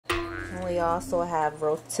We also have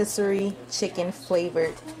rotisserie chicken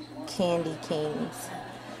flavored candy canes.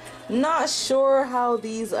 Not sure how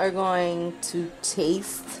these are going to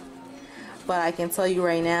taste, but I can tell you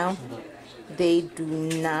right now, they do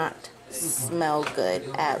not smell good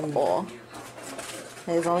at all.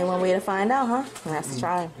 There's only one way to find out, huh? And that's to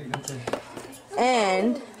try.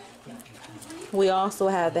 And we also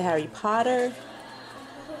have the Harry Potter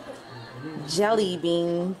jelly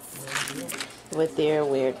beans with their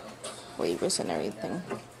weird flavors and everything.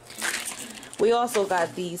 We also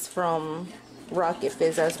got these from Rocket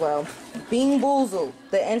Fizz as well. Bean Boozled,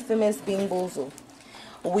 the infamous Bean Boozled.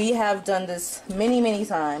 We have done this many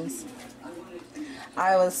times.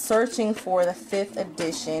 I was searching for the 5th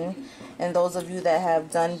edition, and those of you that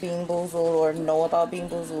have done Bean Boozled or know about Bean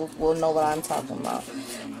Boozled will know what I'm talking about.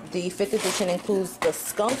 The 5th edition includes the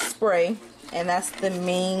skunk spray, and that's the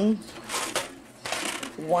main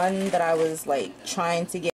one that I was like trying to get.